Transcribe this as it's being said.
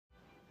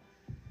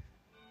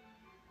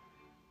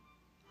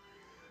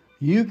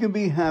You Can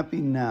Be Happy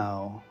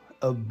Now,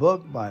 a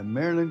book by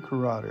Marilyn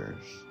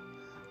Carruthers,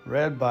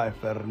 read by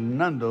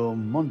Fernando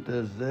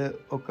Montes de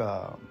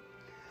Oca.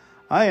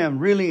 I am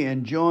really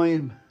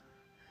enjoying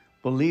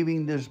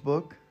believing this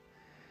book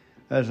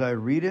as I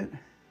read it.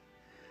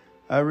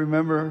 I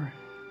remember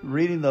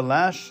reading the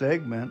last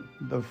segment,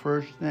 the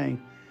first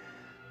thing.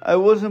 I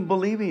wasn't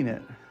believing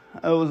it.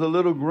 I was a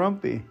little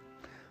grumpy.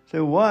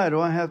 So why do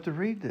I have to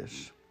read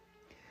this?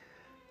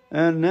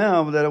 And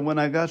now that when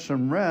I got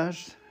some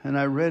rest and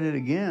I read it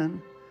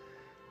again,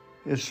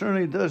 it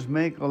certainly does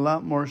make a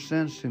lot more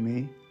sense to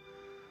me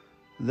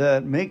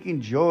that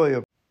making joy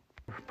a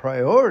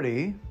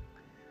priority,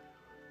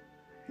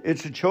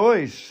 it's a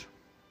choice.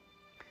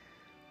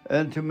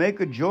 And to make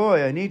a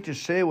joy, I need to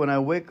say when I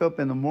wake up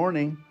in the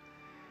morning,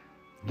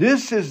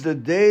 this is the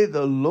day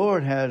the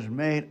Lord has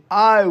made.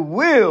 I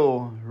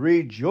will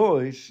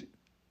rejoice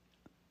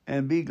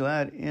and be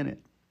glad in it.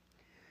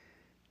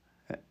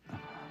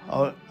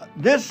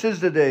 This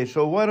is the day.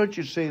 So why don't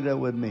you say that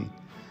with me?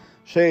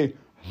 Say,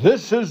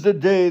 this is the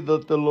day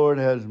that the Lord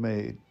has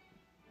made.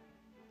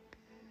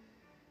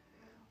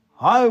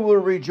 I will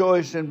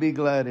rejoice and be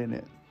glad in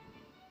it.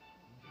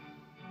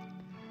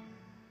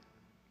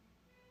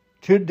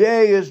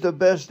 Today is the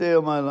best day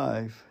of my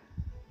life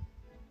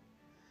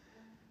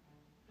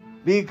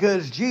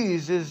because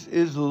Jesus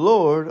is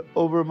Lord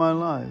over my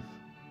life.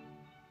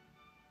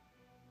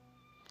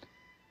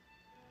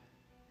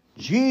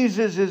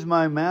 Jesus is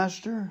my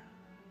master.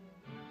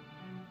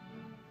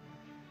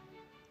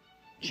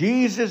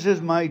 Jesus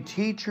is my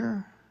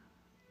teacher.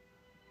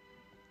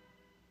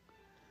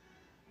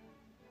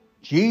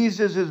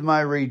 Jesus is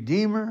my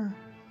redeemer.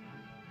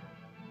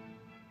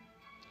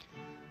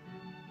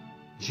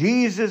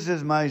 Jesus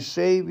is my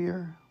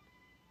Savior.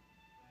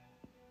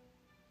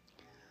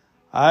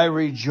 I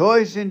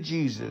rejoice in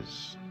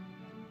Jesus.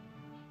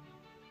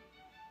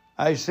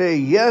 I say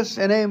yes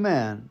and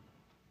amen.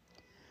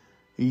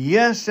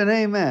 Yes and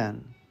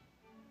amen.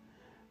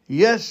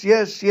 Yes,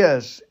 yes,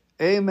 yes.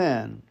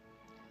 Amen.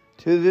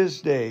 To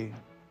this day,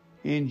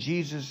 in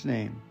Jesus'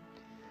 name.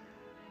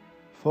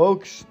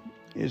 Folks,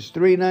 it's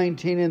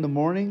 3:19 in the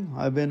morning.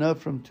 I've been up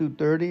from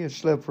 2:30. I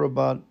slept for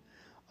about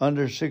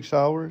under 6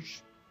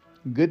 hours.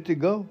 Good to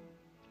go.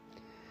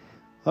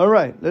 All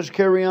right, let's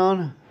carry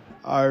on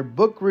our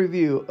book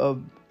review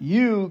of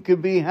You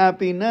Can Be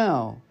Happy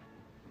Now.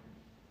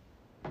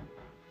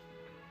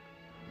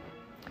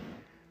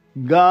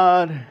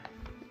 God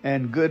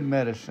and Good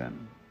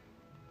Medicine.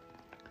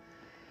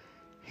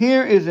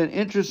 Here is an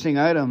interesting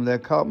item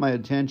that caught my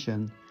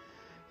attention.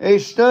 A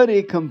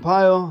study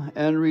compiled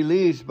and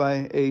released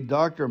by a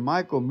Dr.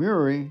 Michael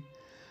Murray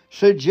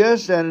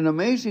suggests that an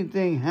amazing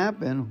thing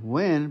happens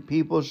when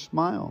people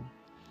smile.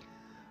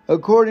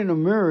 According to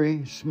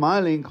Murray,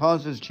 smiling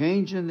causes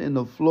changes in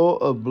the flow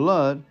of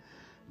blood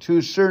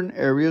to certain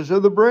areas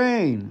of the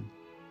brain.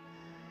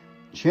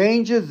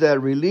 Changes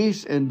that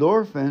release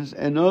endorphins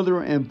and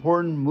other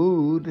important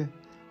mood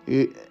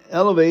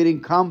elevating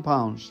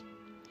compounds.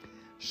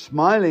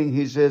 Smiling,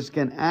 he says,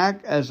 can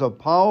act as a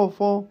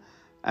powerful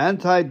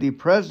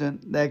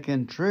antidepressant that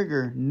can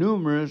trigger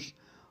numerous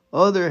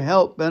other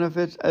health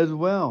benefits as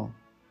well.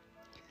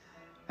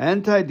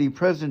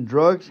 Antidepressant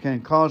drugs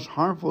can cause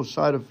harmful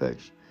side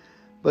effects,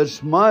 but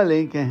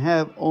smiling can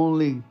have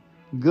only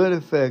good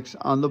effects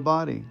on the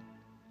body.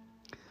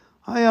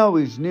 I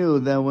always knew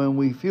that when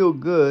we feel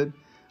good,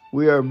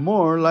 we are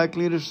more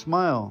likely to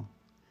smile.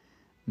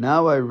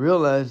 Now I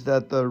realize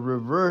that the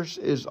reverse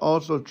is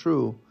also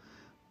true.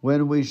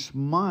 When we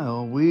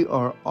smile, we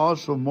are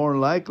also more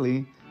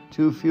likely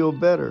to feel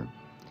better.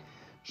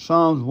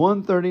 Psalms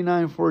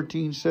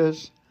 139:14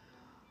 says,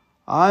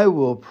 I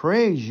will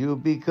praise you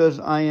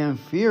because I am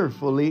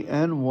fearfully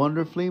and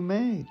wonderfully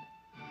made.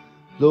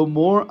 The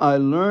more I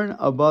learn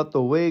about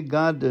the way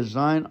God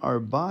designed our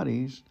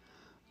bodies,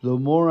 the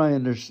more I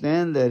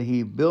understand that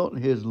He built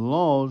His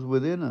laws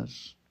within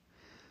us.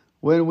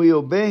 When we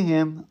obey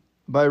Him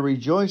by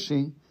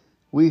rejoicing,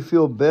 we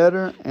feel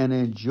better and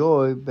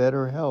enjoy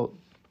better health.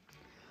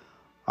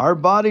 Our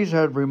bodies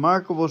have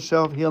remarkable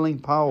self-healing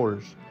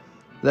powers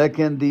that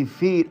can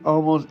defeat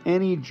almost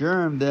any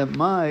germ that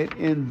might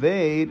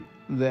invade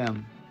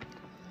them.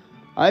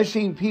 I've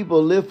seen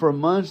people live for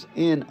months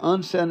in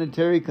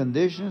unsanitary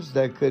conditions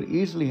that could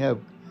easily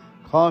have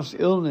caused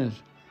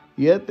illness,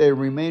 yet they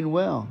remain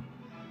well.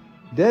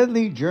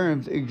 Deadly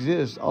germs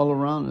exist all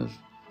around us,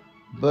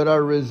 but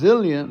our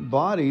resilient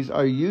bodies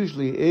are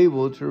usually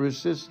able to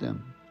resist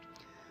them.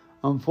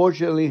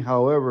 Unfortunately,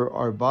 however,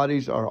 our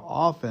bodies are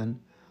often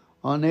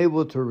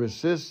unable to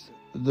resist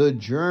the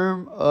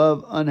germ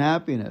of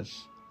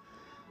unhappiness.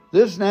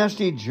 This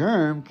nasty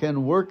germ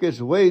can work its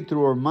way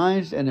through our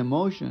minds and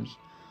emotions,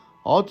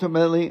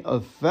 ultimately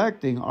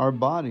affecting our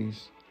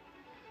bodies.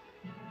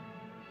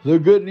 The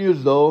good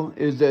news, though,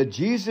 is that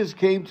Jesus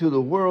came to the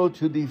world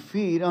to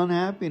defeat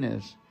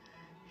unhappiness.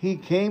 He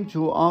came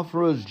to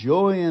offer us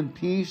joy and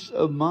peace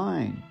of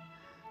mind.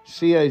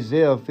 See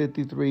Isaiah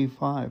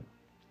 53:5.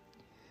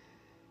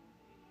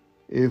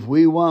 If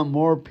we want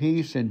more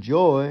peace and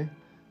joy,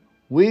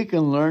 we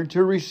can learn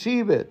to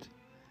receive it.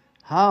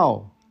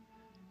 How?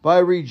 By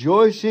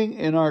rejoicing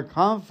in our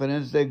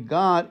confidence that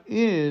God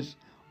is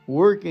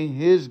working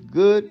His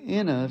good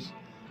in us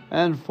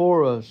and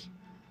for us,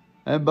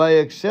 and by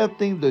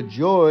accepting the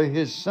joy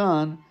His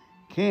Son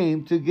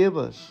came to give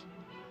us.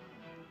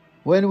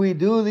 When we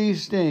do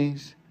these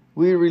things,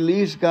 we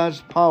release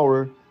God's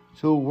power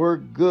to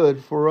work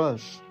good for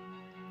us.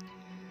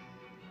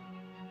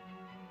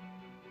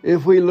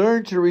 If we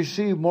learn to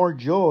receive more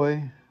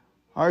joy,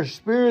 our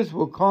spirits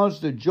will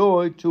cause the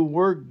joy to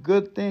work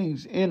good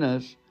things in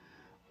us,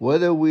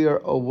 whether we are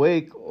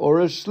awake or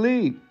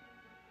asleep.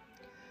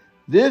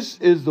 This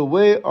is the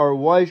way our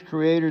wise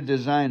Creator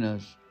designed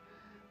us.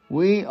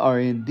 We are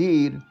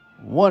indeed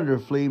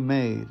wonderfully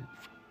made.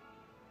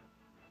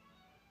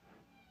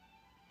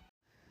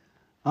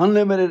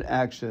 Unlimited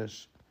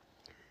access.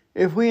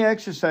 If we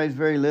exercise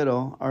very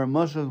little, our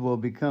muscles will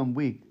become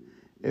weak.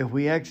 If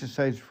we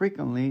exercise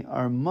frequently,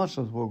 our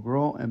muscles will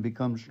grow and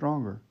become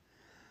stronger.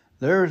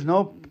 There is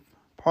no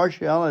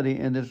partiality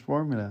in this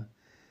formula.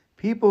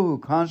 People who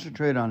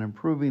concentrate on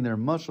improving their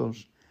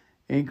muscles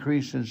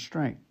increase in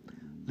strength.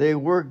 They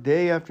work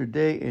day after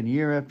day and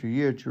year after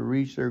year to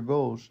reach their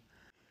goals.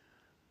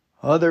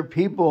 Other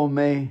people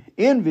may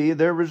envy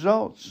their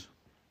results,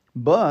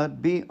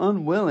 but be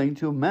unwilling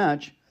to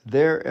match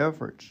their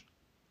efforts.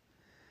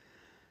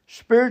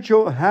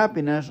 Spiritual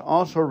happiness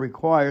also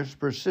requires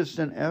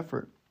persistent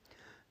effort.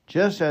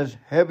 Just as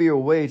heavier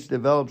weights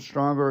develop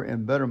stronger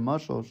and better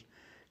muscles,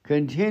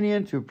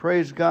 continuing to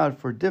praise God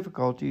for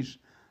difficulties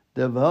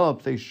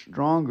develops a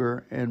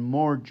stronger and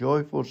more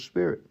joyful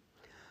spirit.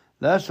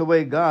 That's the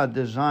way God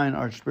designed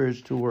our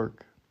spirits to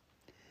work.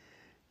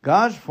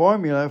 God's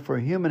formula for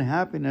human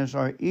happiness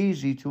are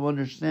easy to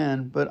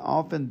understand, but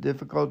often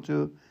difficult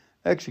to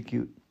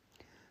execute.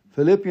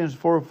 Philippians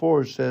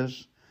 4:4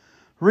 says,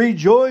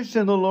 "Rejoice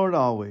in the Lord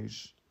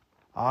always.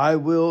 I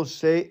will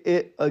say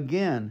it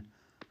again.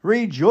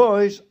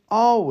 Rejoice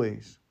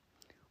always."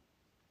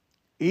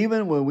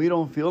 Even when we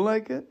don't feel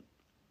like it?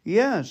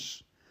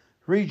 Yes.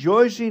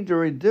 Rejoicing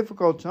during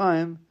difficult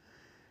time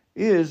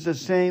is the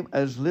same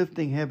as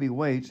lifting heavy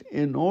weights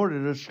in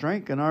order to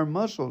strengthen our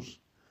muscles.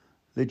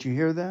 Did you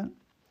hear that?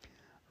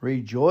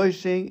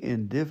 Rejoicing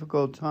in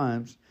difficult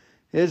times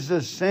is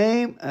the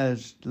same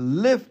as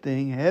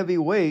lifting heavy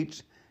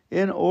weights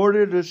in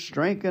order to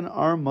strengthen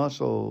our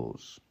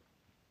muscles.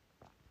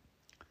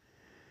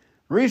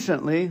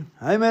 Recently,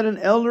 I met an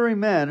elderly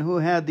man who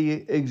had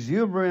the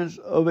exuberance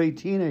of a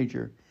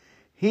teenager.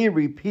 He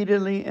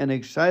repeatedly and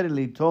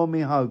excitedly told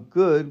me how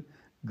good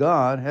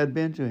God had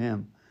been to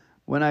him.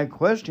 When I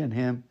questioned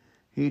him,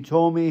 he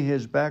told me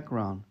his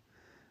background.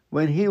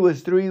 When he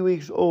was 3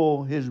 weeks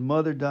old, his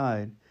mother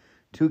died.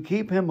 To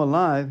keep him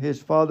alive,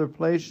 his father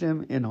placed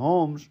him in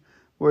homes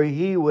where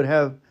he would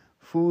have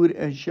food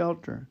and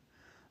shelter.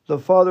 The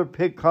father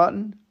picked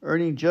cotton,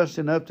 earning just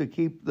enough to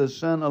keep the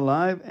son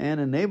alive and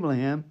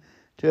enabling him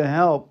to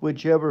help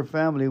whichever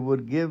family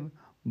would give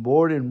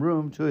board and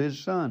room to his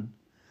son.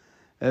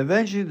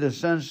 Eventually, the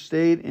son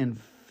stayed in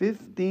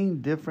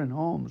 15 different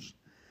homes.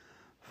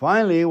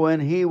 Finally,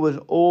 when he was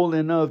old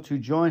enough to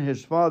join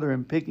his father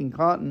in picking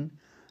cotton,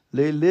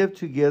 they lived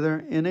together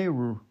in a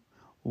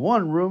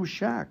one-room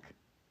shack.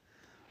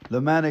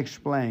 The man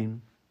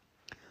explained,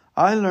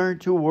 "I learned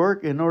to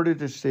work in order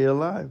to stay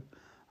alive.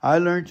 I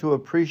learned to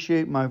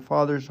appreciate my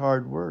father's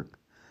hard work.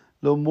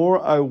 The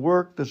more I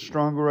worked, the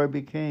stronger I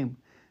became.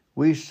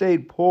 We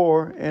stayed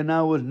poor, and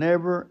I was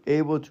never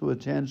able to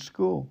attend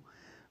school.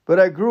 But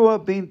I grew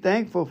up being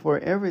thankful for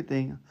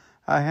everything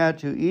I had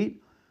to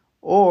eat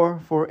or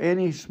for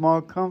any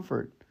small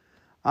comfort.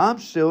 I'm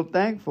still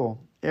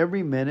thankful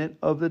every minute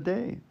of the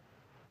day."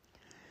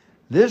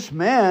 This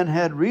man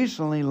had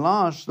recently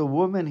lost the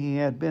woman he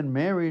had been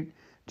married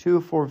to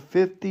for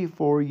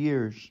 54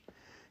 years.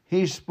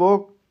 He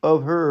spoke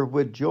of her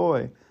with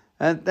joy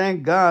and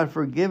thanked God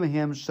for giving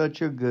him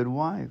such a good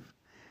wife.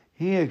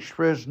 He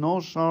expressed no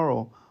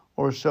sorrow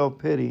or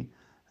self-pity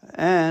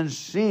and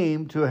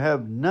seemed to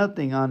have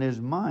nothing on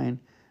his mind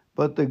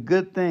but the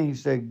good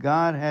things that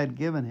God had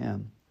given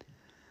him.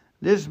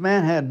 This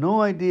man had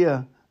no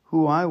idea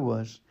who I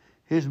was.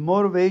 His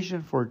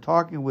motivation for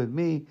talking with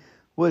me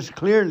was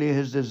clearly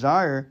his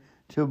desire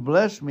to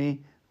bless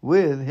me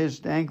with his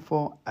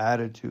thankful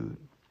attitude.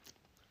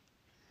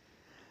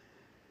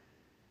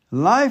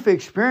 Life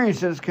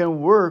experiences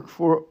can work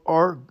for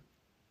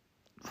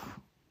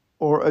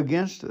or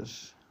against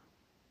us.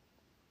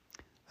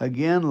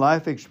 Again,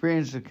 life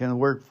experiences can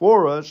work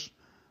for us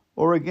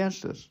or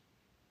against us.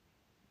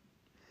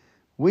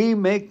 We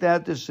make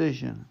that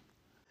decision.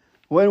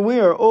 When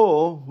we are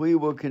old, we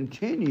will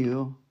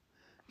continue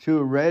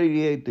to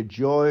radiate the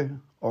joy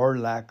or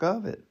lack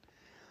of it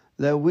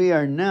that we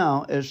are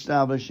now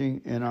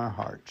establishing in our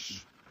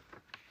hearts.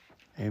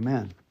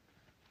 Amen.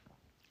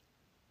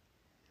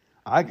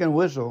 I can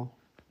whistle.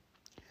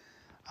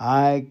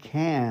 I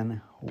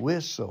can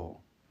whistle.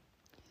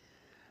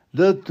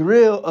 The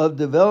thrill of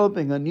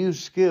developing a new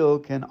skill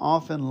can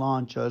often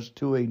launch us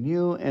to a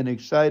new and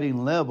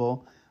exciting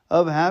level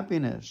of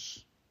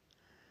happiness.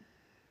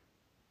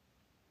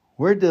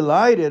 We're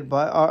delighted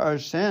by our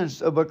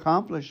sense of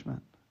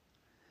accomplishment.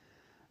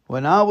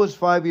 When I was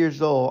 5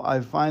 years old,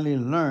 I finally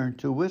learned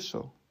to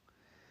whistle.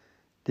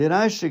 Did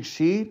I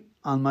succeed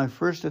on my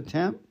first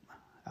attempt?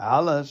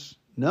 Alice,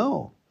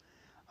 no.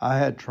 I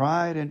had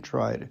tried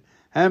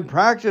and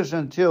practiced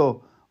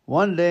until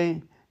one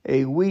day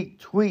a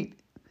weak tweet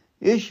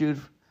issued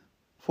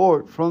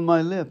forth from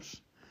my lips.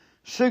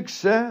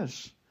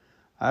 Success!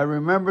 I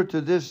remember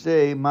to this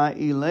day my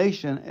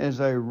elation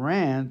as I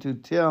ran to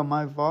tell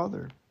my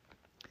father.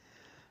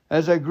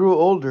 As I grew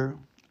older,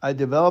 I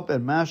developed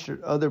and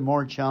mastered other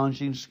more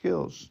challenging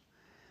skills.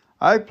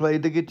 I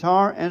played the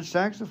guitar and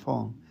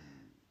saxophone,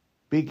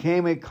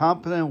 became a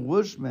competent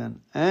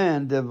woodsman,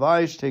 and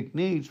devised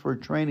techniques for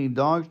training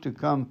dogs to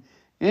come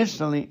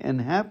instantly and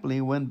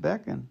happily when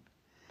beckoned.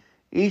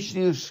 Each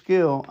new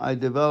skill I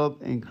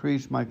developed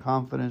increased my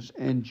confidence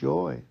and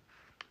joy.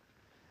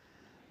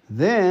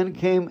 Then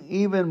came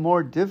even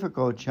more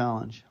difficult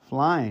challenge,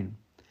 flying.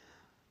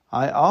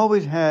 I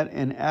always had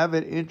an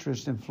avid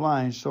interest in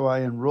flying, so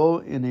I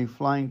enrolled in a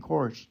flying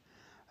course.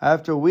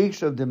 After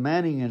weeks of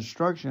demanding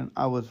instruction,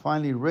 I was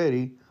finally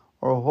ready,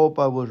 or hope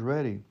I was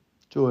ready,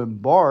 to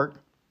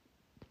embark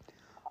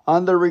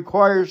on the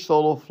required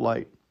solo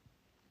flight.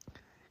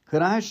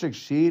 Could I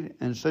succeed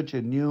in such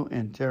a new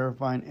and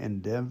terrifying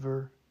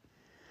endeavor?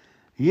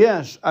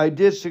 Yes, I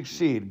did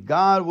succeed.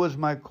 God was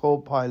my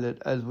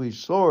co-pilot as we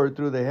soared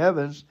through the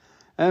heavens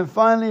and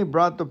finally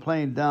brought the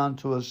plane down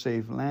to a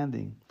safe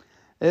landing.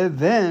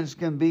 Events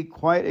can be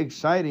quite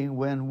exciting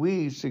when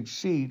we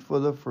succeed for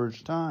the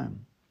first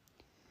time.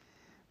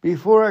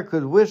 Before I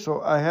could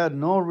whistle, I had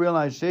no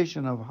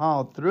realization of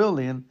how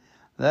thrilling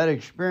that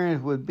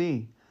experience would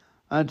be.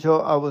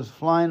 Until I was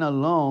flying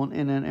alone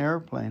in an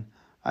airplane,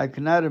 I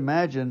could not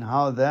imagine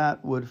how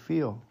that would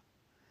feel.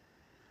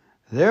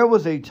 There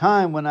was a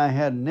time when I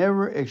had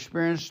never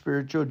experienced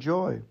spiritual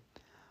joy.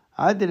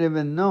 I didn't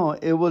even know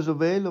it was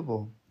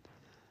available.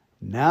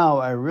 Now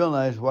I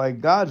realize why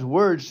God's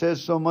Word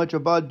says so much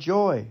about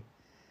joy.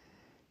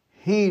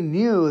 He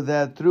knew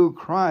that through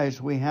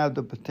Christ we have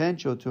the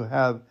potential to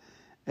have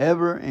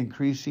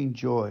ever-increasing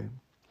joy.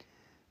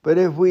 But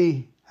if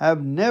we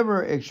have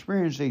never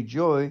experienced a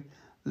joy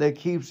that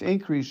keeps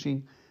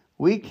increasing,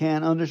 we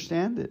can't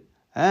understand it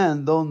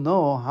and don't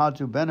know how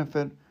to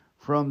benefit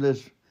from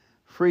this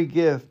free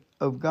gift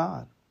of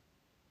God.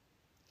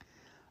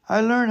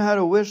 I learned how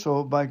to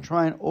whistle by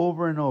trying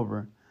over and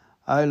over.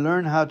 I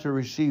learned how to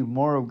receive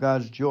more of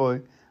God's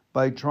joy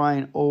by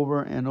trying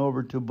over and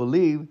over to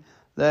believe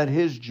that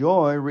His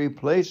joy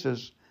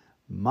replaces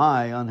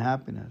my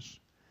unhappiness.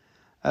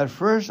 At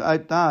first, I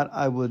thought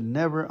I would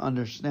never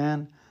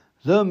understand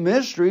the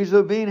mysteries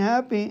of being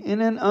happy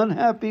in an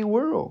unhappy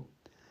world.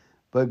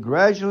 But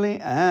gradually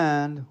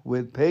and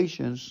with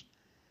patience,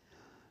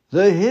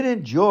 the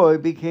hidden joy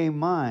became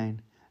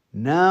mine.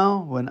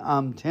 Now, when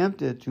I'm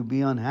tempted to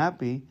be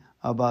unhappy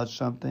about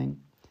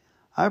something,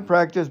 I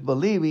practice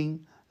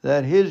believing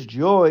that His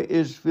joy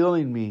is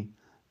filling me,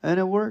 and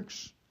it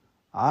works.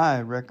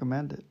 I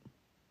recommend it.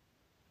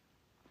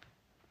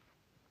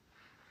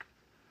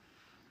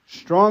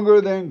 Stronger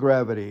than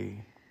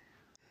gravity.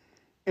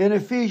 In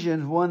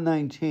Ephesians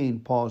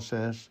 1:19, Paul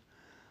says,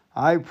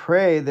 I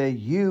pray that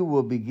you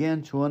will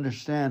begin to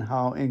understand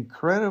how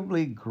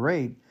incredibly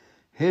great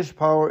His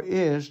power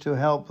is to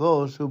help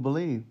those who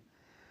believe.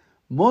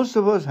 Most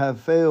of us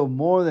have failed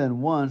more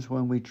than once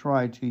when we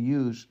try to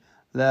use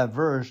that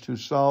verse to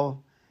solve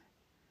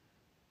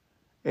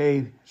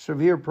a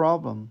severe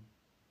problem.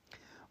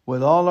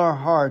 With all our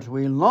hearts,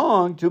 we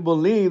long to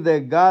believe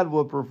that God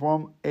will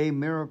perform a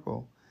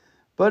miracle,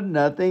 but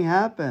nothing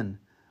happened.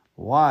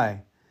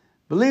 Why?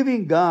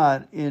 Believing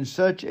God in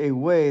such a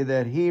way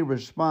that He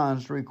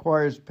responds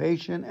requires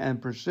patient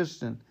and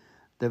persistent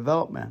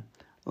development,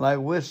 like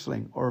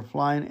whistling or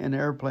flying an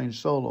airplane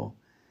solo.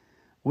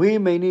 We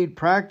may need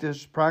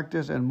practice,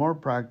 and more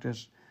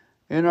practice.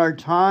 In our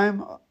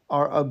time,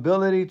 our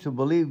ability to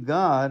believe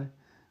God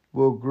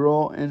will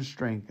grow and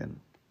strengthen.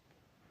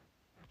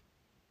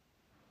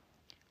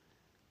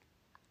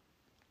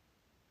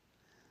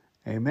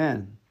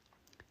 Amen.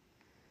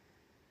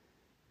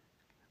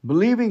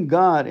 Believing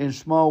God in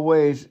small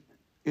ways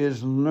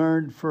is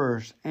learned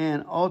first,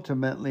 and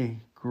ultimately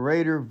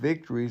greater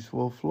victories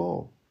will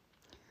flow.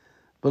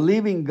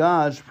 Believing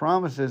God's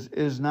promises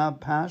is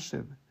not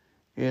passive.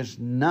 It's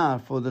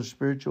not for the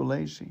spiritual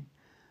lazy.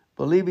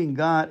 Believing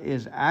God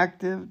is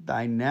active,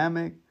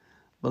 dynamic.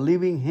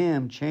 Believing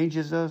Him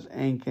changes us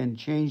and can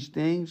change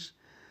things.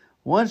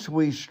 Once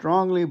we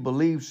strongly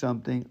believe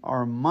something,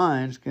 our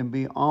minds can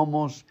be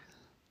almost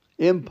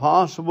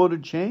impossible to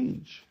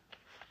change.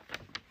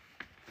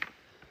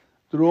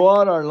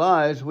 Throughout our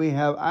lives, we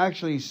have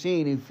actually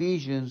seen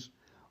Ephesians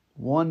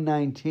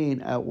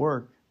 1:19 at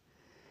work.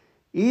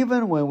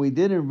 Even when we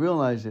didn't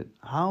realize it.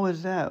 How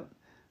is that?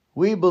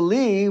 We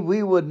believe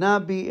we would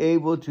not be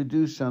able to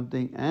do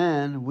something,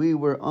 and we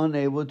were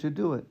unable to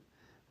do it.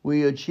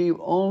 We achieve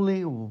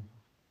only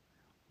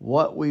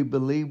what we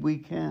believe we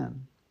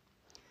can.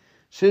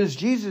 Since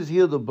Jesus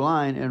healed the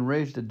blind and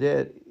raised the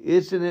dead,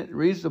 isn't it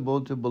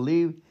reasonable to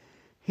believe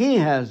He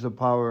has the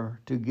power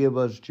to give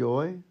us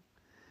joy.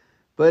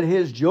 But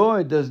His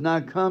joy does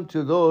not come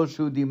to those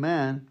who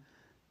demand,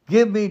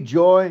 "Give me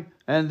joy,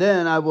 and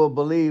then I will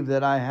believe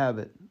that I have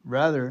it."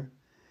 Rather,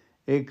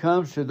 it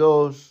comes to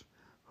those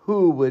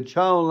who with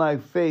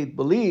childlike faith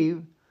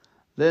believe,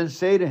 then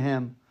say to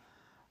Him,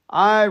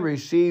 "I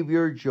receive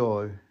your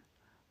joy.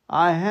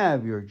 I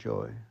have your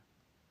joy."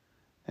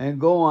 And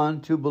go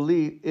on to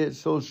believe it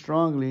so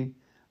strongly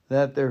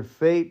that their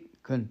faith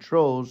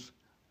controls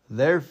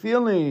their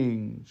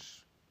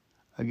feelings.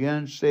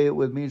 Again, say it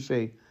with me.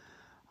 Say,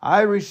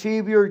 "I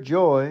receive your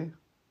joy.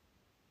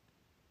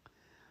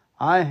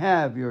 I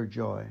have your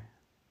joy."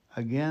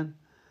 Again,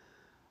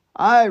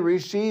 "I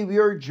receive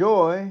your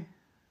joy.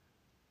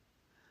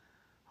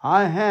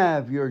 I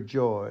have your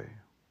joy."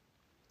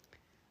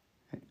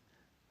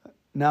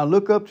 Now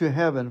look up to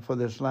heaven for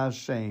this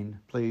last saying,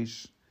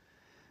 please.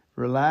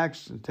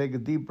 Relax and take a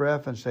deep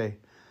breath and say,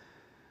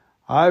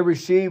 "I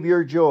receive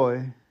your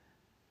joy.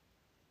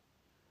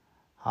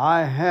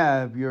 I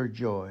have your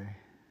joy."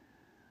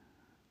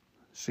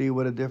 See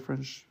what a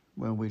difference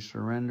when we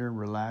surrender,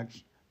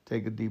 relax,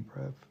 take a deep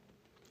breath.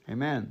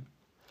 Amen.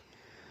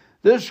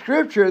 The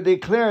scripture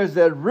declares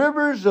that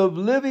rivers of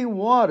living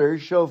water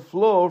shall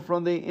flow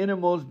from the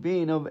innermost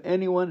being of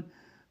anyone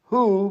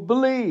who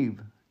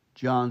believe.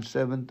 John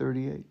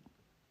 7:38.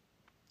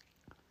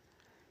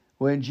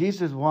 When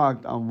Jesus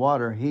walked on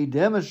water, He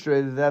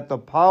demonstrated that the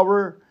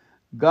power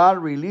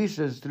God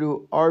releases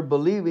through our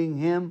believing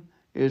Him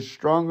is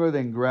stronger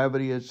than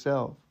gravity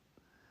itself.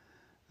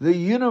 The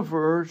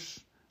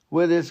universe,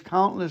 with its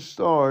countless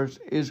stars,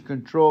 is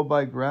controlled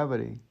by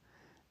gravity.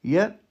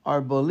 Yet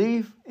our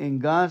belief in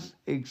God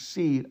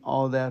exceeds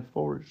all that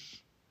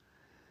force.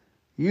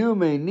 You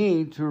may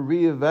need to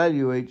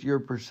reevaluate your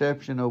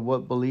perception of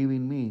what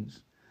believing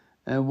means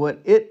and what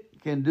it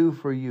can do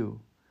for you.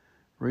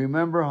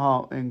 Remember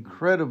how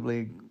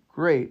incredibly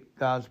great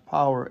God's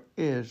power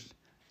is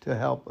to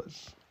help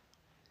us.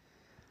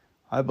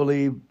 I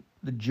believe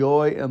the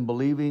joy and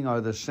believing are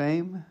the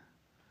same.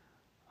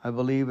 I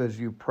believe as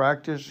you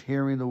practice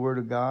hearing the Word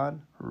of God,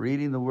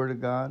 reading the Word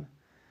of God,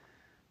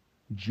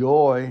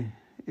 joy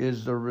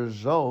is the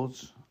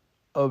results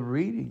of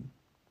reading.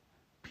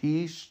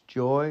 Peace,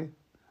 joy,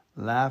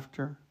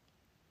 laughter,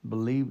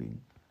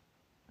 believing.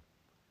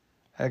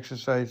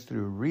 Exercise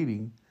through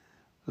reading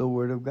the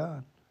Word of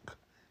God.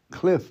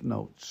 Cliff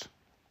notes.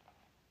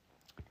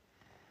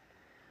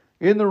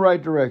 In the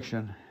right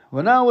direction.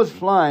 When I was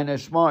flying a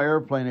small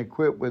airplane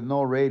equipped with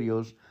no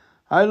radios,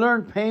 I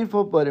learned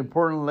painful but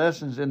important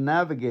lessons in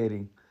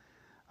navigating.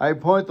 I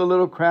point the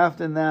little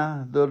craft in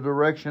the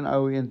direction I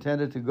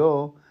intended to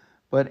go,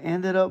 but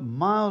ended up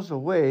miles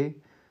away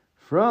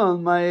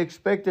from my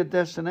expected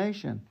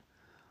destination.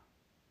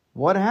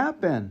 What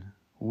happened?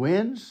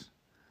 Winds?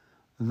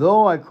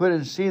 Though I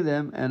couldn't see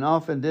them and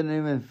often didn't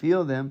even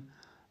feel them,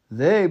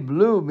 they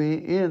blew me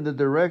in the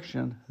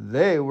direction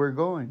they were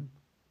going.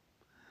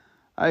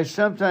 I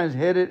sometimes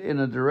headed in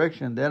a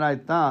direction that I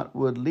thought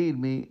would lead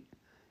me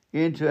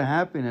into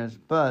happiness,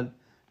 but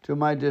to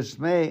my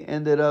dismay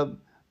ended up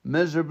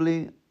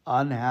miserably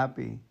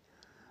unhappy.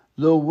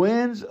 The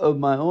winds of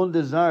my own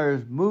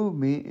desires moved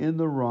me in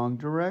the wrong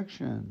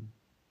direction.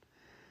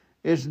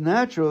 It's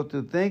natural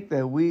to think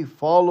that we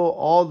follow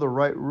all the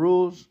right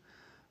rules,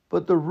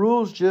 but the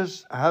rules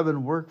just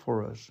haven't worked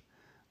for us.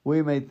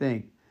 We may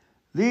think,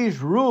 these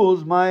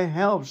rules might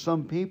help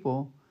some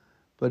people,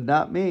 but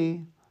not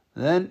me.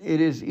 Then it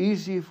is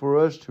easy for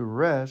us to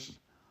rest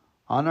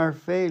on our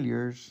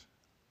failures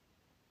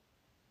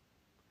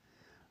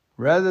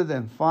rather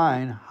than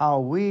find how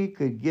we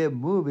could get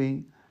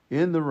moving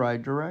in the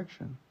right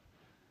direction.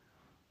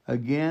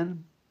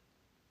 Again,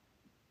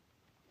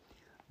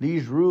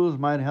 these rules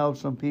might help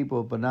some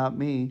people, but not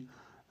me.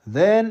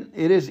 Then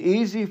it is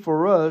easy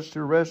for us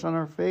to rest on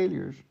our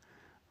failures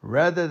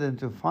rather than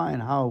to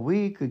find how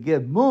we could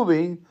get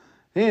moving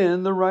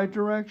in the right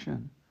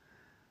direction.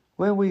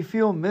 When we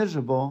feel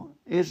miserable,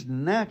 it's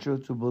natural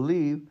to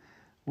believe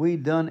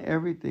we've done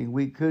everything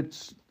we could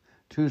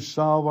to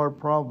solve our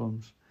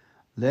problems,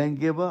 then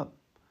give up.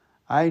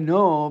 I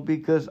know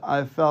because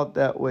I felt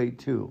that way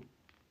too.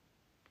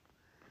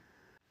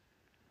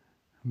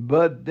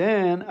 But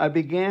then I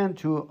began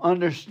to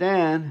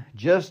understand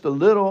just a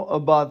little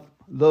about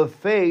the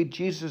faith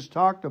Jesus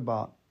talked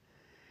about.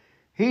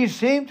 He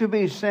seemed to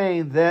be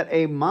saying that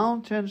a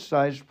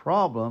mountain-sized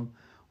problem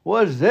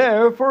was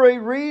there for a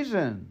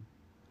reason,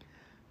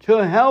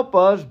 to help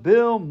us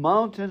build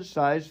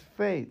mountain-sized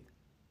faith.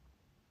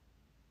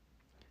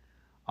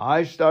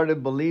 I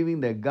started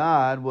believing that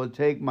God would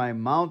take my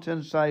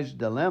mountain-sized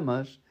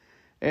dilemmas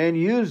and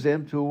use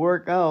them to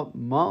work out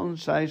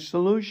mountain-sized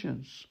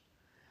solutions.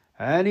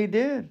 And He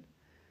did.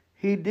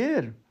 He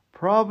did.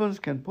 Problems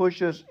can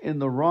push us in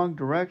the wrong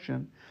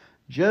direction,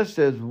 just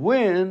as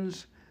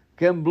winds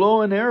can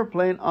blow an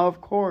airplane off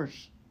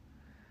course.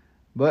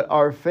 But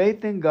our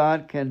faith in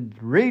God can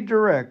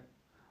redirect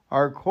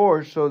our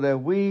course so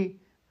that we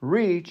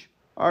reach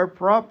our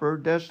proper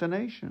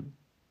destination.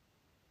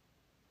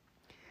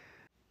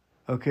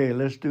 Okay,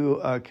 let's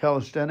do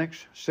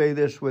calisthenics. Say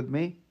this with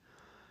me.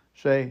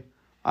 Say,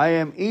 I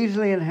am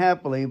easily and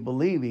happily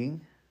believing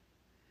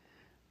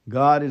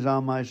God is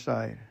on my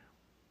side.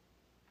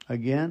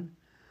 Again,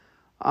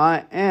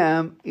 I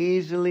am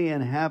easily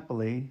and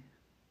happily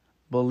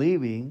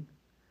believing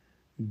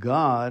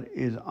God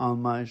is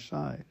on my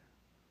side.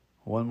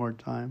 One more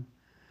time.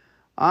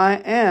 I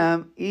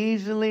am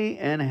easily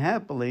and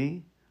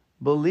happily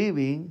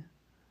believing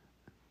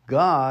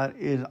God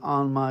is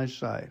on my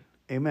side.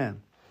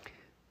 Amen.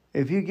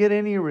 If you get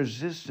any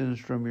resistance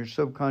from your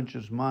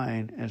subconscious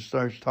mind and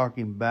starts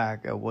talking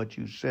back at what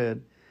you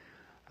said,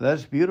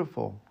 that's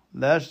beautiful.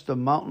 That's the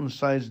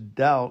mountain-sized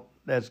doubt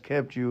that's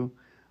kept you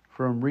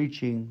from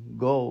reaching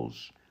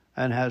goals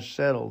and has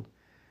settled.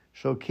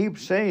 So keep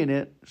saying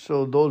it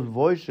so those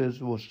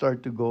voices will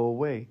start to go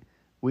away.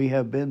 We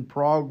have been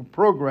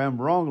programmed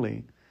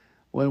wrongly.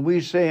 When we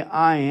say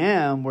I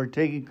am, we're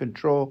taking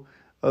control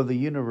of the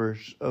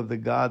universe, of the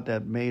God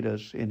that made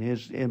us in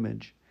His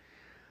image.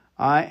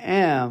 I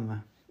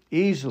am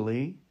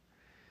easily,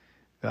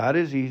 God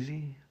is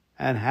easy,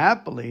 and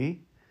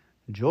happily,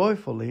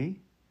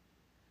 joyfully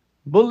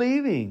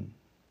believing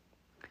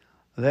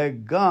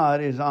that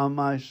God is on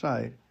my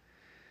side.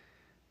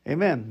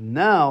 Amen.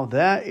 Now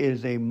that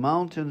is a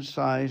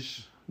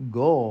mountain-sized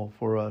goal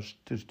for us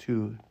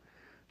to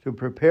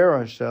prepare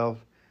ourselves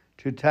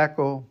to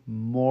tackle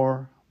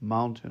more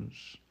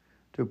mountains,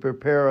 to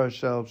prepare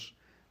ourselves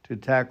to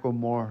tackle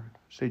more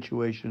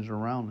situations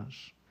around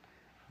us.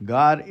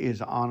 God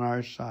is on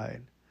our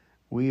side.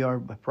 We are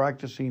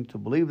practicing to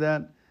believe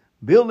that,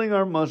 building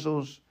our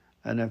muscles,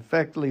 and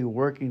effectively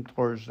working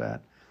towards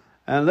that.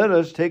 And let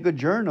us take a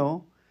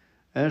journal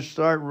and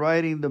start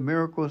writing the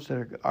miracles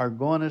that are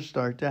going to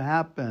start to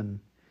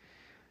happen.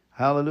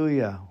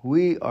 Hallelujah.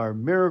 We are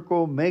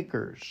miracle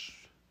makers.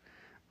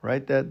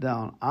 Write that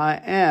down.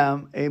 I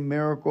am a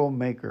miracle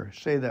maker.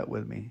 Say that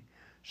with me.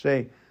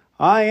 Say,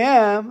 I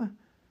am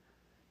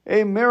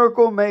a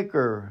miracle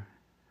maker.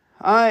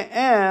 I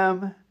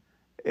am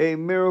a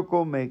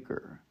miracle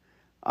maker.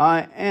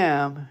 I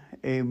am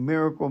a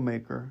miracle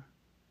maker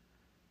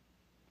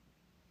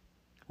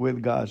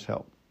with God's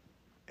help.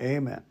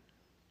 Amen.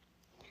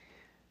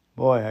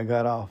 Boy, I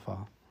got off.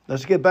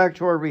 Let's get back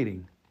to our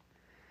reading.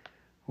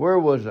 Where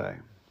was I?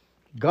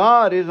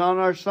 God is on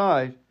our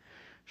side.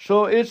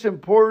 So it's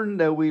important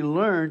that we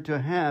learn to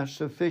have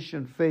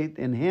sufficient faith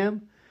in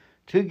Him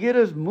to get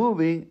us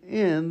moving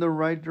in the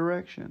right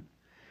direction.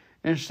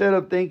 Instead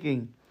of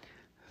thinking,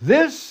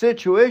 this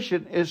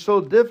situation is so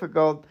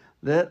difficult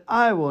that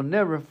I will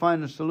never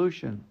find a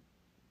solution.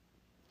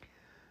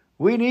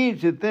 We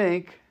need to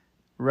think,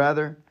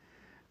 rather,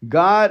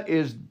 God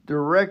is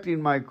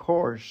directing my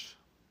course.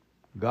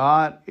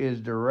 God is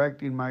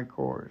directing my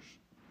course.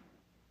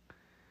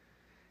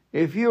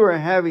 If you are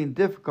having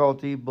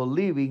difficulty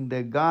believing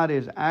that God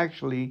is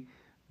actually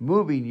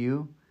moving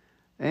you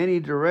any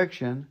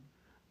direction,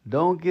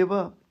 don't give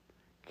up.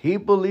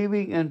 Keep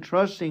believing and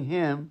trusting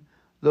Him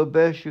the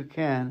best you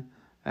can,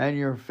 and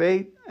your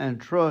faith and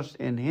trust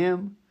in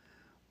Him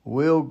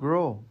will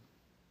grow.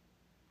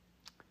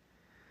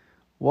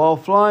 While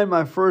flying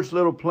my first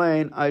little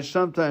plane, I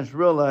sometimes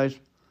realized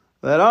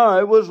that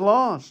I was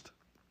lost.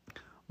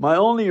 My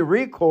only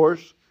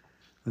recourse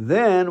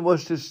then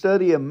was to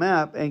study a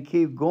map and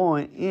keep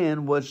going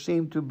in what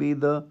seemed to be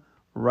the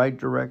right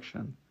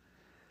direction.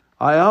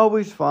 I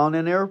always found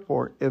an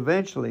airport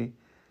eventually,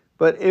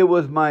 but it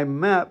was my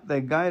map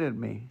that guided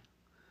me.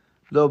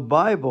 The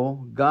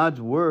Bible, God's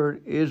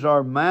Word, is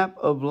our map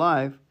of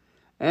life,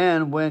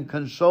 and when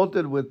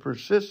consulted with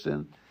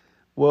persistence,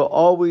 will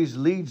always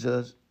lead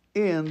us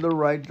in the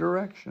right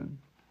direction.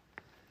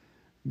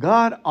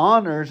 God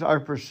honors our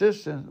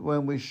persistence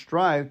when we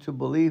strive to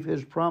believe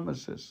His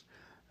promises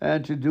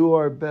and to do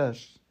our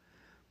best.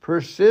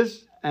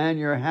 Persist and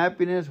your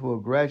happiness will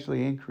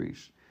gradually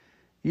increase.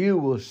 You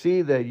will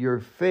see that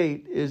your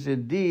faith is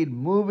indeed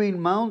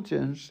moving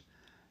mountains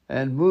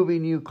and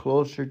moving you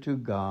closer to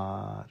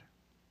God.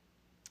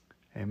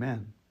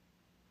 Amen.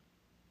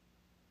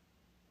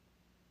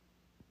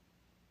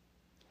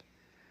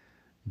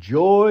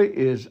 Joy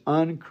is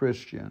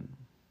unchristian.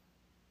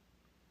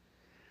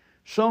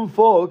 Some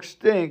folks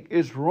think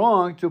it's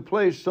wrong to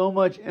place so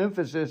much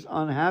emphasis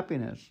on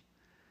happiness.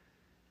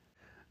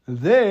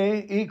 They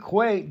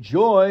equate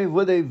joy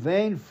with a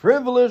vain,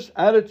 frivolous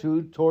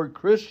attitude toward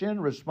Christian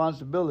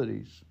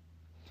responsibilities.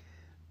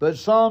 But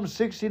Psalm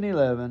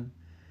 16:11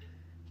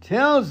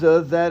 tells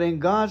us that in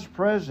God's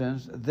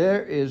presence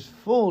there is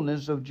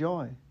fullness of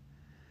joy.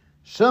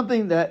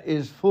 Something that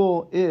is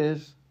full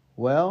is,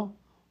 well,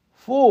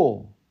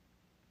 full.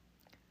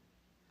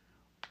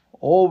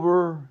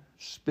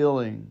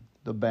 Overspilling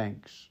the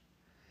banks.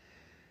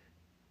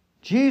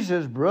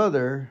 Jesus'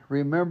 brother,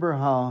 remember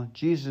how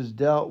Jesus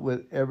dealt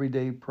with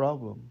everyday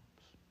problems.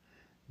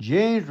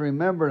 James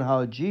remembered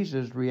how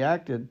Jesus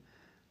reacted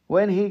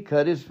when he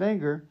cut his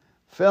finger,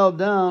 fell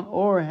down,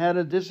 or had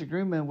a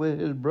disagreement with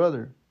his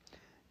brother.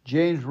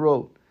 James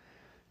wrote,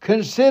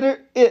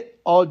 "Consider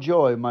it all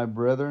joy, my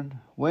brethren,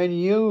 when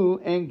you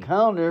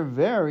encounter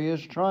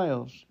various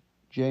trials."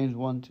 James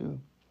 1:2.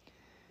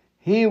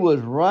 He was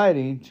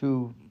writing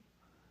to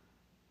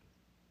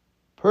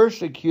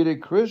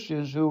persecuted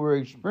Christians who were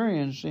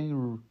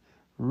experiencing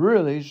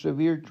really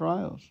severe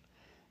trials.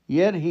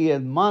 Yet he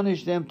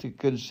admonished them to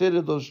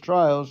consider those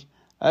trials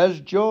as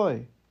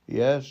joy.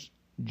 Yes,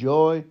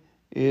 joy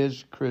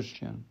is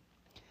Christian.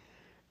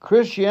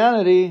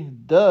 Christianity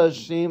does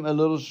seem a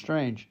little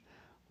strange.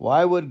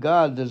 Why would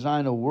God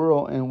design a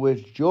world in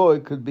which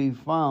joy could be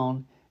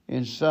found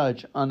in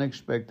such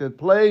unexpected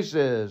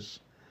places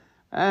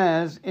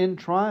as in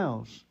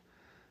trials?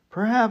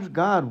 Perhaps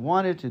God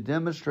wanted to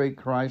demonstrate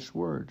Christ's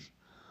words.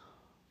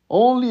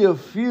 Only a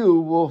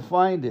few will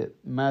find it,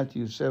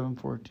 Matthew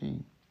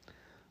 7:14.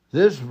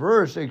 This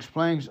verse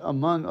explains,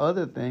 among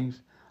other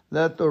things,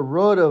 that the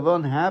road of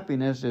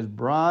unhappiness is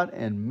broad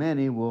and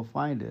many will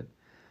find it.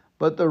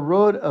 But the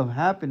road of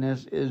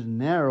happiness is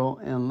narrow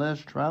and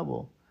less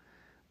traveled.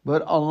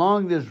 But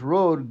along this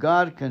road,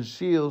 God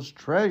conceals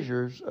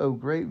treasures of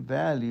great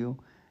value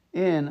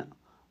in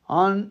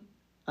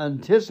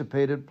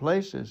unanticipated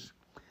places.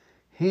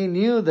 He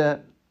knew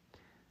that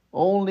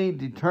only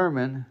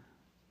determined,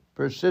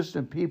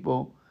 persistent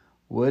people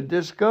would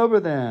discover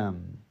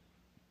them.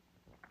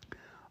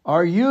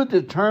 Are you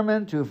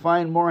determined to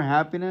find more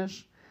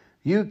happiness?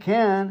 You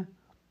can.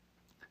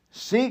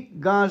 Seek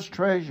God's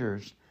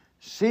treasures.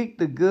 Seek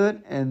the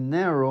good and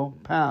narrow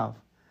path,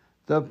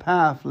 the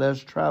path less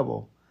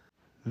traveled.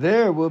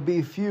 There will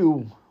be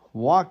few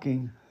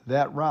walking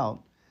that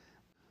route,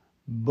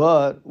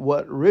 but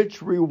what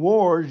rich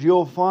rewards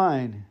you'll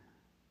find.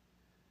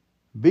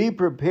 Be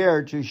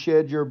prepared to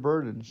shed your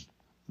burdens,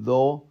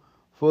 though,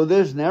 for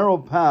this narrow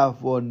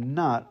path will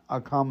not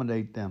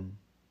accommodate them.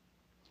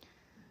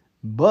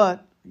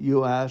 But,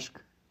 you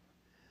ask,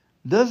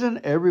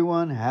 doesn't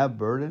everyone have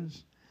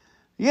burdens?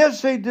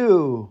 Yes, they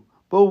do.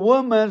 But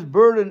one man's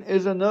burden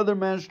is another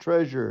man's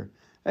treasure.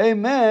 A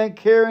man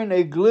carrying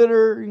a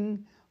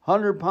glittering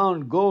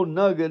 100-pound gold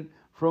nugget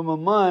from a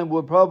mine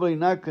would probably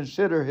not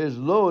consider his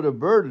load a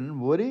burden,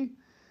 would he?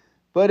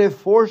 But if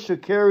forced to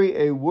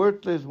carry a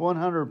worthless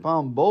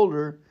 100-pound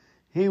boulder,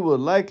 he would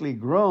likely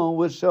groan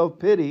with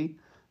self-pity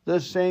the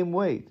same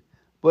weight,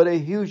 but a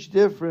huge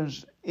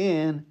difference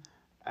in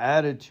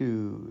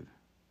attitude.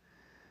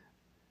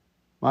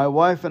 My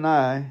wife and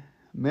I,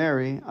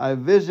 Mary, I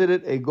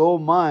visited a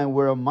gold mine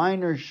where a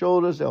miner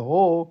showed us a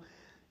hole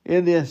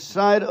in the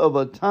side of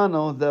a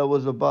tunnel that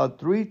was about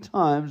 3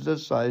 times the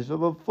size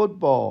of a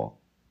football.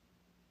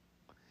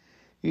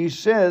 He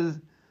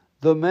said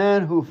the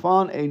man who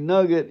found a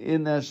nugget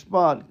in that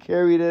spot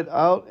carried it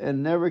out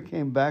and never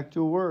came back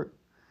to work.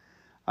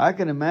 I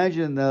can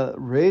imagine the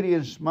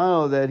radiant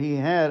smile that he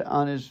had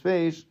on his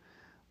face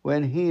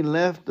when he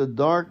left the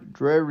dark,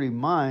 dreary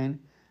mine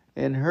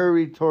and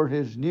hurried toward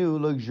his new,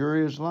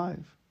 luxurious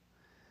life.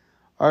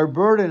 Our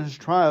burdens,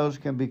 trials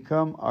can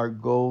become our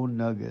gold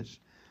nuggets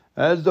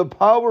as the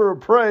power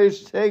of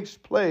praise takes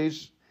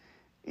place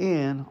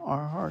in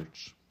our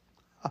hearts.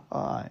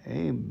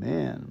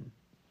 Amen.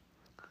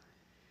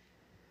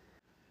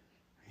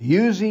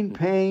 Using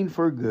pain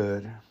for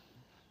good.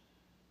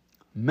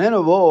 Men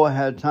of old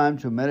had time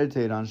to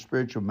meditate on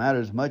spiritual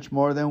matters much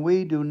more than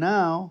we do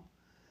now.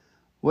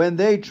 When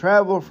they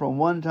traveled from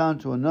one town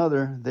to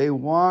another, they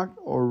walked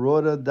or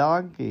rode a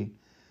donkey.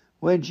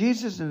 When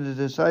Jesus and his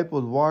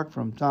disciples walked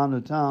from town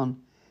to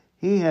town,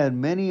 he had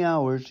many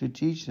hours to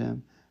teach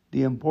them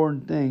the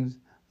important things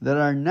that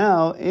are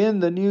now in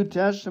the New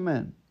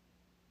Testament.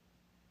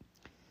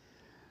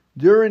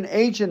 During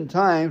ancient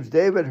times,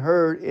 David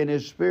heard in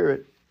his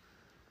spirit,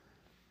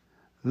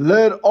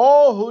 "Let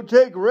all who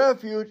take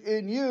refuge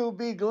in you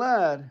be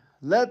glad.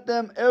 Let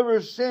them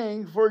ever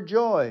sing for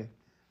joy."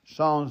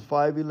 Psalms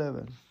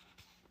 5:11.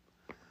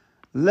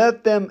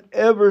 Let them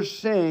ever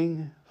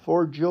sing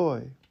for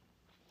joy.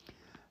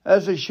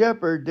 As a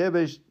shepherd,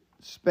 David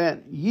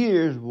spent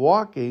years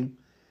walking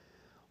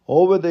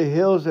over the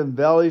hills and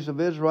valleys of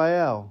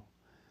Israel.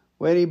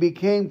 When he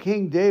became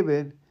King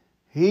David,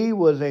 he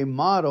was a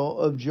model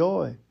of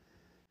joy.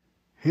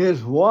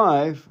 His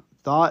wife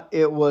thought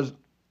it was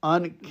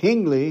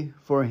unkingly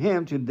for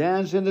him to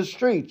dance in the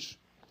streets,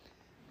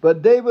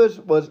 but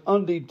David was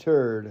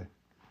undeterred.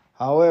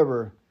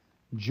 However,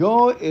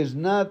 joy is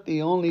not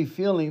the only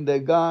feeling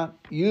that God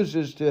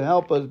uses to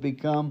help us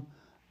become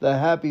the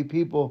happy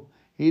people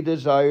He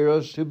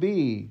desires us to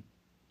be.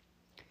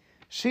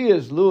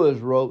 C.S. Lewis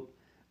wrote,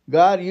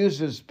 God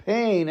uses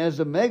pain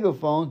as a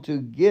megaphone to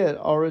get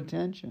our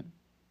attention.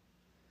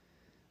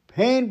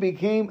 Pain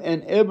became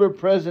an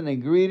ever-present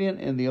ingredient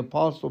in the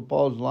Apostle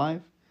Paul's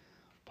life.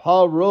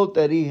 Paul wrote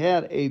that he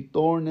had a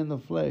thorn in the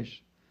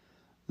flesh.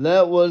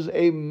 That was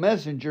a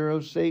messenger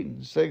of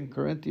Satan, 2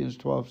 Corinthians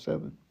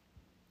 12:7.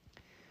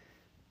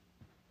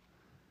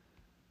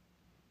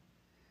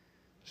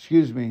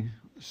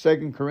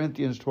 2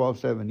 Corinthians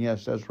 12:7.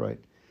 Yes, that's right.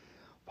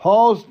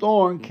 Paul's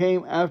thorn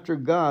came after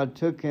God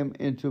took him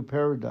into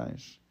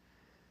paradise,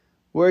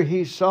 where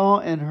he saw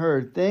and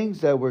heard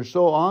things that were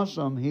so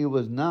awesome he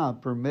was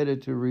not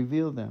permitted to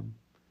reveal them.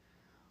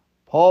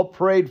 Paul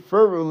prayed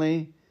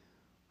fervently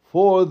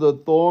for the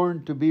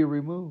thorn to be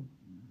removed.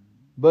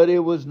 but it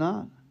was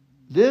not.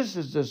 This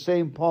is the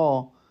same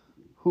Paul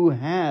who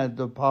had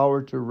the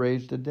power to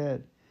raise the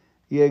dead.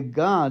 Yet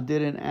God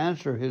didn't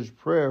answer his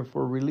prayer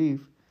for relief.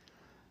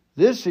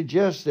 This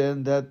suggests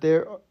then that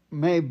there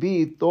may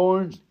be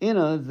thorns in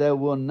us that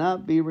will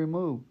not be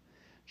removed.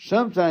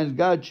 Sometimes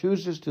God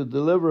chooses to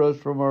deliver us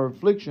from our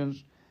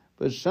afflictions,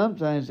 but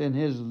sometimes in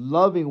his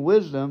loving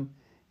wisdom,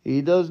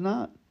 he does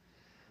not.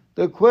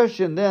 The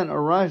question then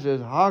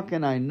arises, how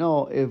can I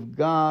know if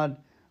God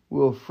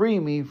will free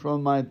me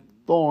from my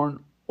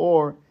thorn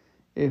or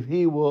if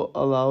he will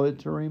allow it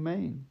to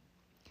remain?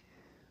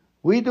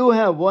 We do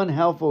have one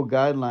helpful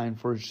guideline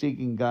for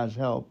seeking God's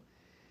help.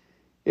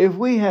 If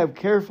we have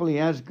carefully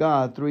asked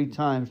God 3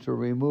 times to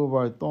remove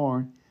our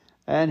thorn,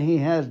 and he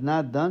has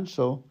not done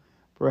so,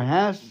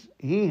 perhaps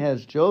he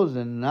has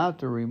chosen not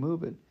to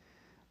remove it.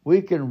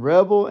 We can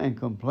rebel and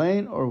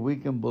complain, or we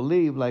can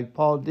believe, like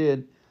Paul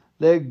did,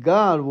 that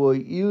God will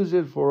use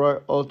it for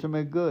our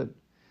ultimate good.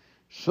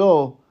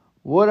 So,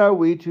 what are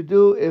we to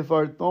do if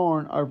our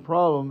thorn, our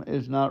problem,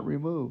 is not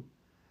removed?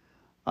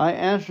 I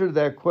answered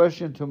that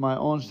question to my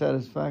own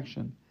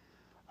satisfaction.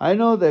 I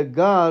know that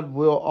God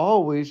will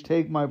always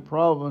take my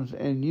problems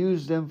and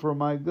use them for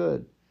my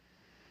good.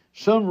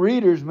 Some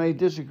readers may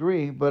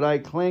disagree, but I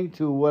cling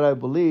to what I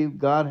believe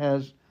God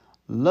has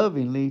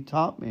lovingly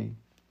taught me.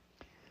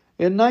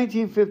 In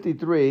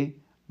 1953,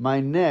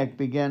 my neck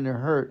began to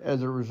hurt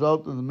as a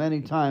result of the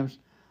many times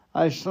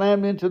I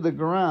slammed into the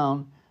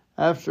ground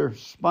after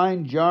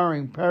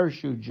spine-jarring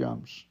parachute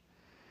jumps.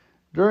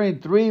 During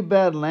 3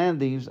 bad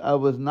landings, I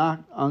was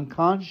knocked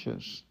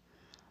unconscious.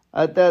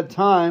 At that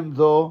time,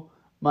 though,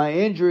 my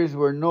injuries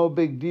were no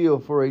big deal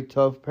for a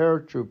tough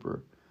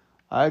paratrooper.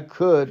 I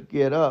could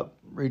get up,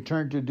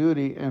 return to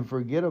duty, and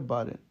forget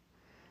about it.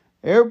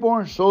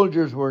 Airborne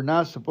soldiers were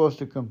not supposed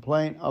to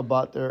complain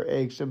about their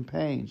aches and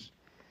pains.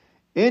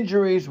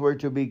 Injuries were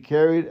to be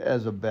carried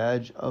as a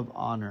badge of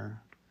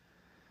honor.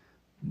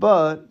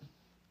 But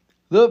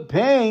the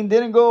pain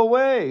didn't go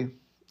away.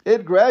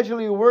 It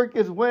gradually worked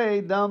its way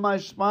down my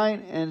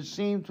spine and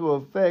seemed to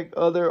affect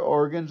other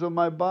organs of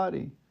my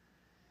body.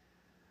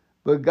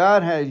 But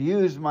God had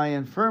used my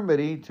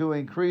infirmity to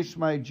increase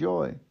my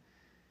joy.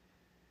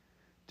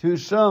 To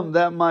some,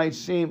 that might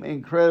seem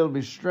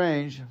incredibly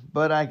strange,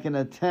 but I can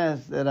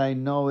attest that I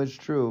know it's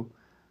true.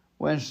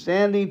 When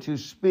standing to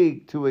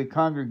speak to a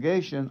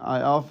congregation,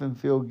 I often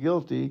feel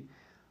guilty.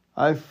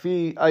 I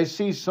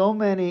see so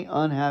many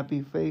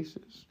unhappy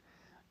faces.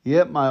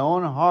 Yet my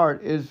own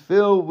heart is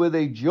filled with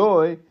a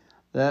joy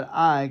that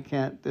I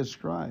can't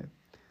describe.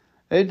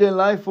 A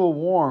delightful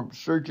warmth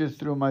surges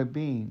through my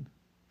being.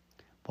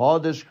 Paul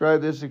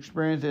described this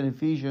experience in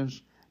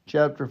Ephesians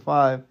chapter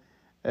 5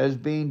 as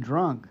being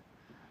drunk,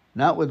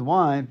 not with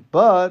wine,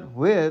 but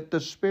with the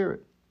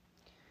Spirit.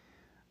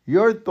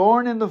 Your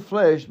thorn in the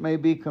flesh may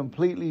be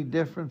completely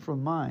different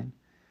from mine.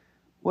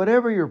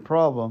 Whatever your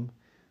problem,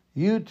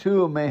 you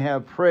too may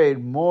have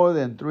prayed more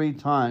than 3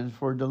 times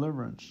for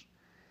deliverance.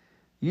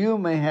 You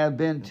may have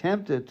been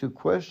tempted to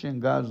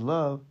question God's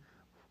love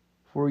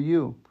for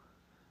you.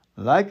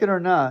 Like it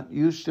or not,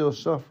 you still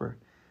suffer.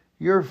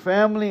 Your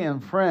family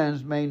and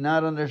friends may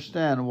not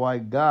understand why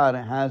God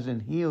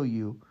hasn't healed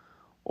you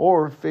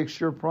or fixed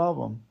your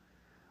problem.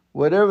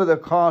 Whatever the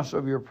cause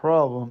of your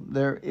problem,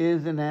 there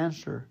is an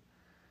answer.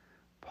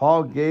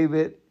 Paul gave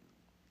it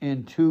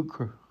in 2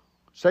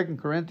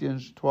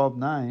 Corinthians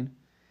 12:9.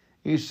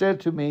 He said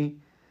to me,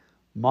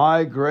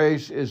 "My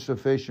grace is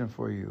sufficient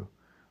for you,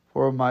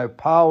 for my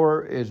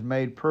power is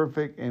made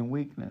perfect in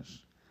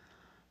weakness."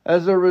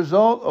 As a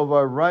result of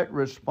our right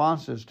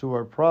responses to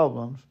our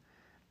problems,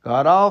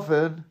 God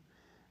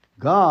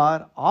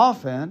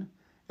often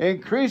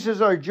increases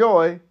our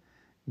joy,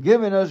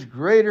 giving us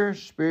greater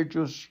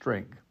spiritual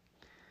strength.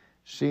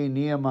 See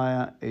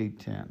Nehemiah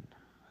 8:10.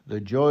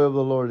 The joy of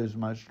the Lord is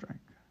my strength.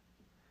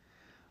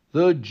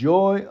 The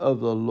joy of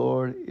the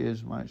Lord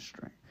is my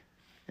strength.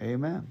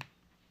 Amen.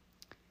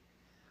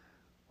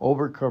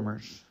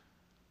 Overcomers.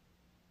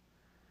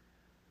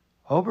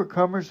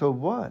 Overcomers of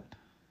what?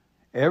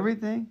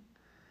 Everything?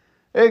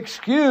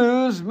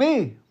 Excuse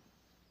me.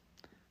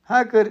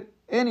 How could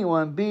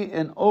anyone be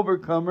an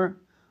overcomer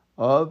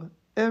of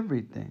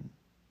everything?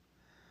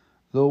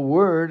 The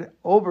word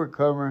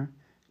overcomer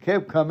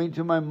kept coming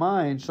to my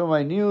mind, so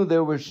I knew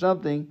there was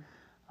something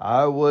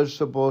I was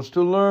supposed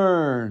to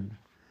learn.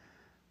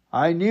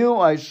 I knew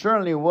I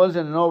certainly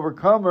wasn't an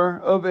overcomer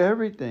of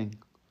everything.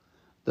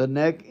 The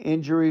neck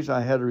injuries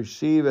I had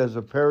received as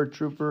a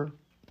paratrooper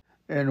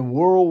in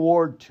World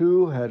War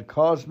II had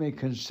caused me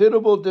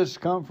considerable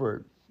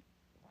discomfort.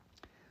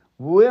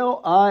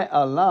 Will I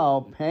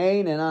allow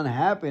pain and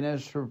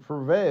unhappiness to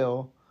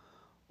prevail,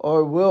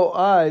 or will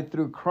I,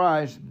 through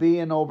Christ, be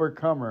an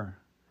overcomer?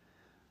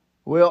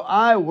 Will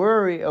I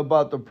worry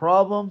about the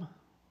problem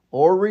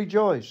or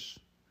rejoice?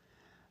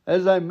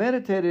 As I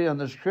meditated on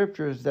the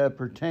scriptures that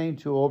pertain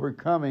to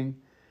overcoming,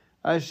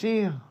 I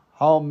see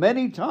how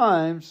many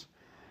times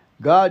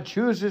God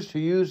chooses to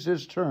use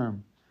this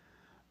term.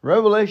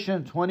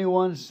 Revelation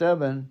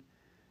 21:7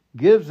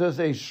 gives us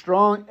a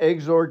strong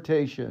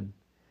exhortation.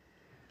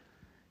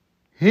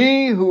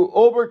 He who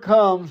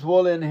overcomes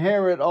will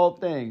inherit all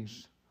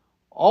things.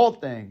 All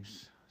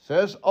things.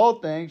 Says all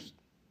things.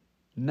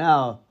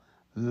 Now,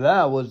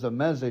 that was the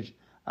message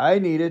I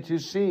needed to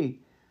see.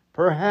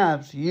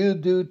 Perhaps you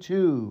do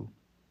too.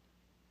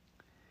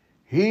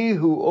 He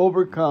who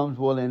overcomes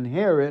will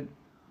inherit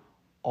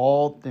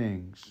all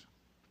things.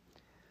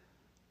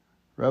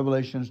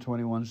 Revelations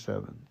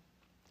 21:7.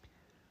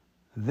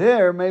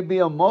 There may be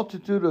a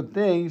multitude of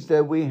things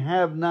that we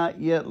have not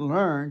yet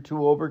learned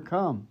to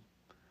overcome.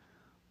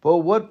 But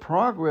what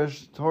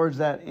progress towards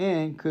that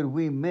end could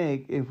we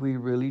make if we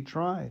really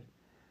tried?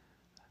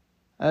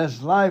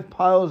 As life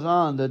piles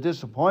on the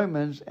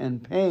disappointments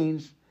and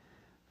pains,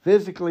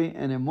 physically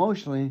and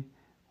emotionally,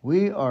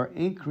 we are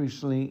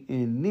increasingly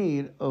in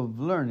need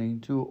of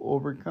learning to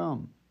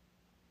overcome.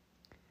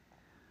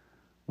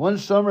 One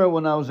summer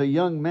when I was a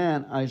young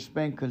man, I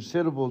spent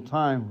considerable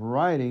time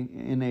riding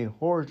in a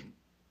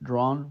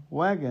horse-drawn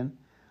wagon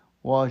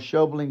while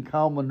shoveling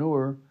cow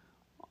manure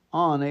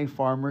on a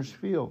farmer's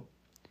field.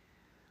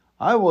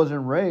 I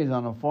wasn't raised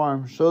on a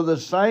farm, so the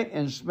sight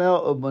and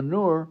smell of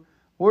manure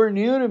were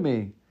new to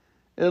me.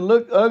 It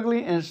looked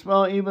ugly and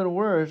smelled even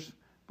worse,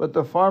 but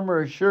the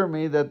farmer assured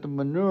me that the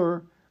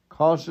manure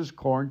causes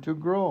corn to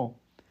grow,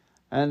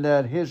 and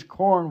that his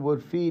corn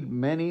would feed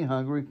many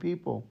hungry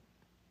people.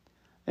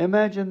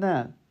 Imagine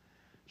that.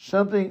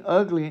 Something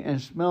ugly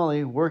and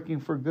smelly working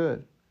for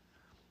good.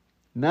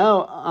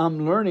 Now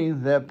I'm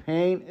learning that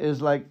pain is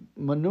like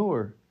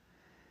manure.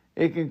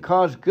 It can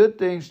cause good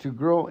things to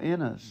grow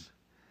in us.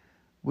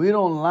 We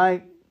don't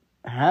like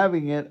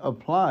having it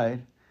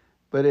applied,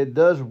 but it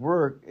does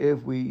work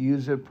if we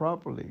use it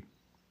properly.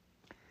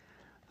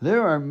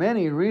 There are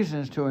many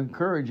reasons to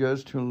encourage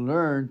us to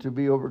learn to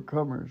be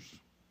overcomers.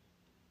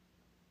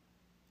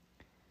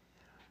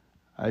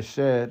 He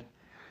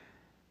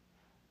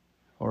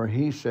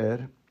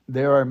said,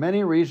 there are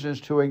many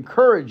reasons to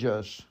encourage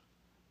us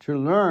to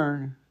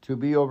learn to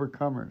be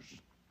overcomers.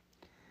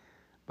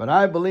 But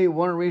I believe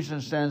one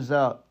reason stands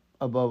out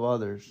above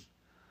others.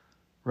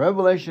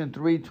 Revelation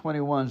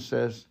 3:21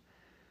 says,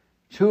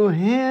 to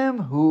him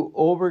who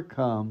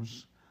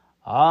overcomes,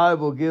 I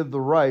will give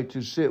the right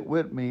to sit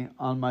with me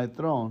on my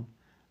throne,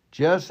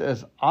 just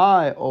as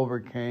I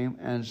overcame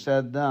and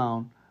sat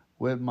down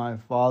with my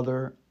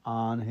Father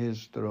on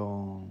his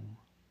throne.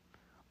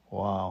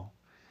 Wow.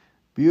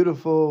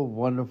 Beautiful,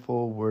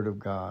 wonderful Word of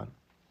God.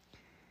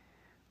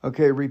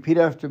 Okay, repeat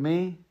after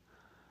me.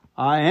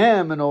 I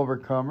am an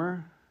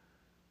overcomer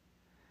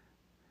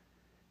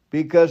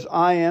because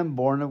I am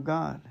born of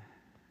God.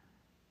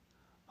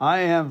 I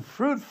am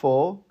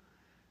fruitful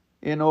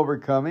in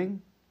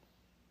overcoming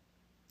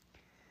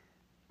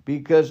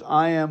because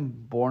I am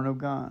born of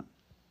God.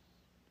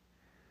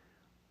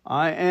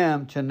 I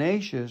am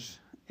tenacious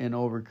in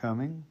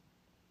overcoming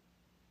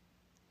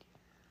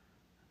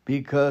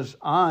because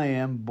I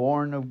am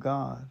born of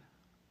God.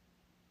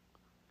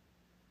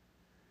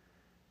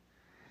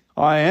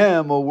 I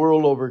am a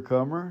world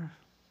overcomer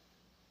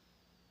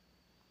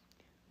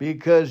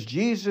because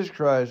Jesus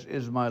Christ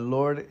is my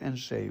Lord and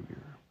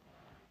Savior.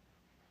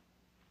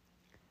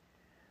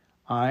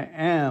 I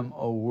am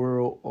a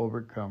world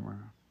overcomer.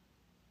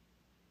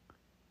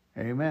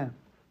 Amen.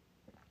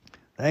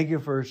 Thank you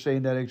for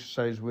saying that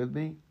exercise with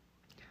me.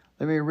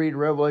 Let me read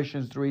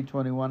Revelation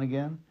 3:21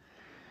 again.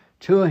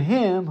 To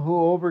him who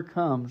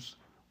overcomes,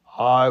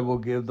 I will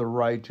give the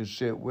right to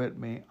sit with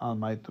me on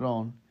my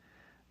throne,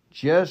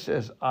 just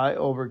as I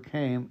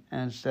overcame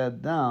and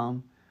sat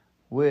down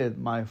with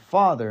my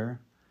Father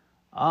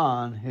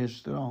on his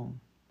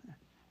throne.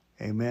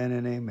 Amen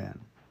and amen.